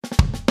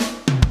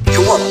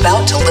are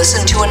about to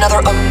listen to another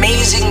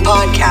amazing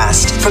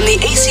podcast from the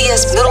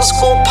ACS Middle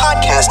School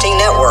Podcasting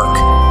Network.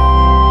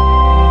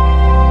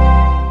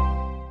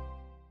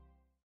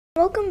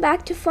 Welcome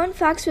back to Fun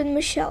Facts with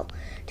Michelle.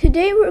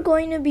 Today we're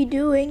going to be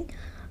doing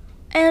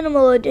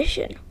Animal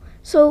Edition.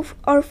 So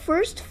our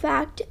first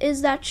fact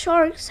is that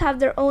sharks have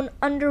their own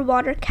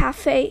underwater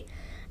cafe.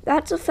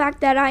 That's a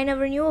fact that I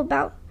never knew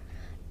about.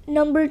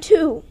 Number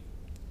 2.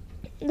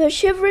 The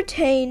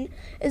chivritane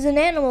is an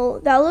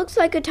animal that looks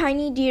like a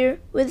tiny deer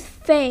with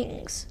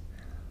fangs.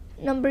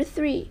 Number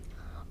 3.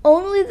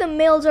 Only the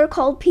males are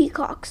called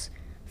peacocks.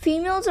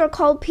 Females are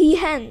called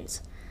peahens.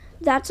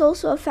 That's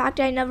also a fact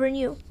I never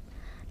knew.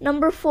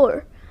 Number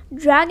 4.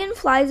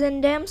 Dragonflies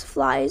and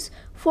damselflies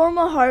form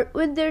a heart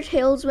with their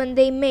tails when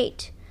they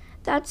mate.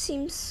 That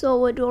seems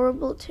so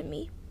adorable to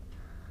me.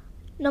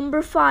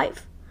 Number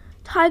 5.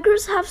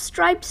 Tigers have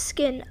striped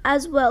skin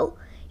as well.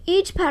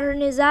 Each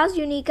pattern is as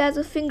unique as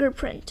a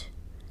fingerprint.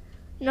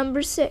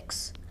 Number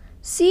 6.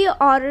 Sea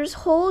otters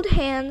hold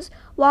hands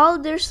while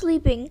they're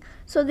sleeping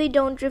so they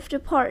don't drift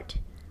apart.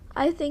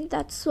 I think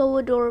that's so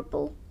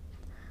adorable.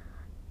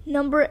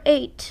 Number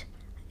 8.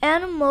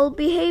 Animal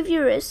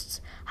behaviorists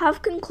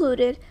have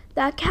concluded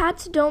that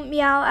cats don't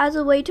meow as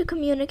a way to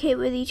communicate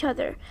with each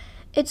other.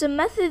 It's a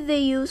method they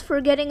use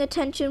for getting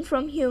attention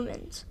from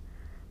humans.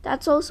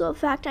 That's also a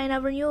fact I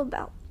never knew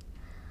about.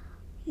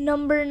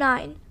 Number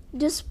 9.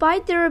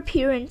 Despite their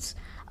appearance,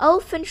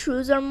 elephant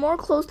shrews are more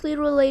closely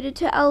related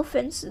to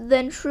elephants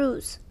than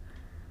shrews.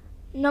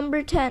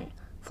 Number 10.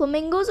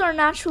 Flamingos are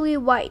naturally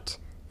white.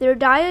 Their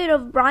diet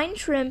of brine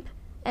shrimp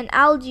and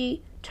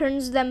algae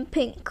turns them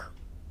pink.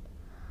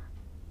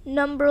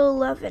 Number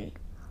 11.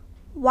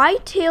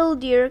 White-tailed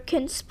deer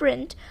can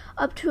sprint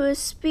up to a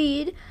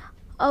speed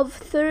of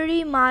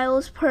 30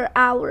 miles per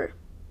hour.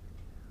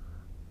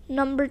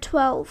 Number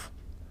 12.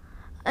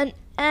 An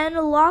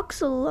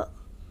ankylosaur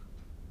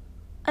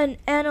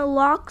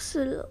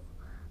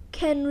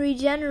can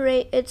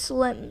regenerate its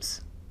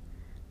limbs.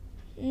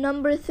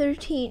 Number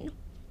 13.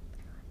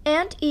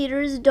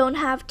 Anteaters don't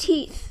have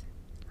teeth.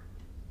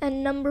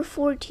 And number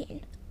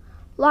 14.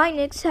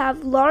 Lynx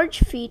have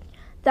large feet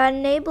that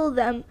enable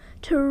them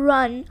to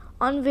run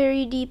on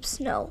very deep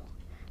snow.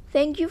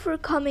 Thank you for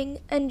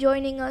coming and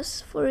joining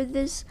us for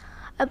this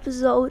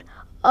episode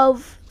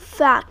of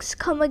Facts.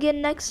 Come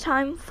again next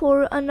time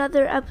for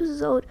another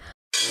episode.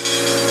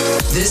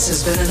 This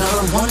has been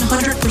another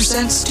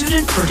 100%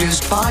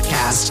 student-produced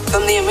podcast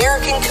from the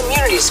American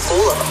Community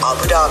School of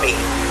Abu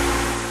Dhabi.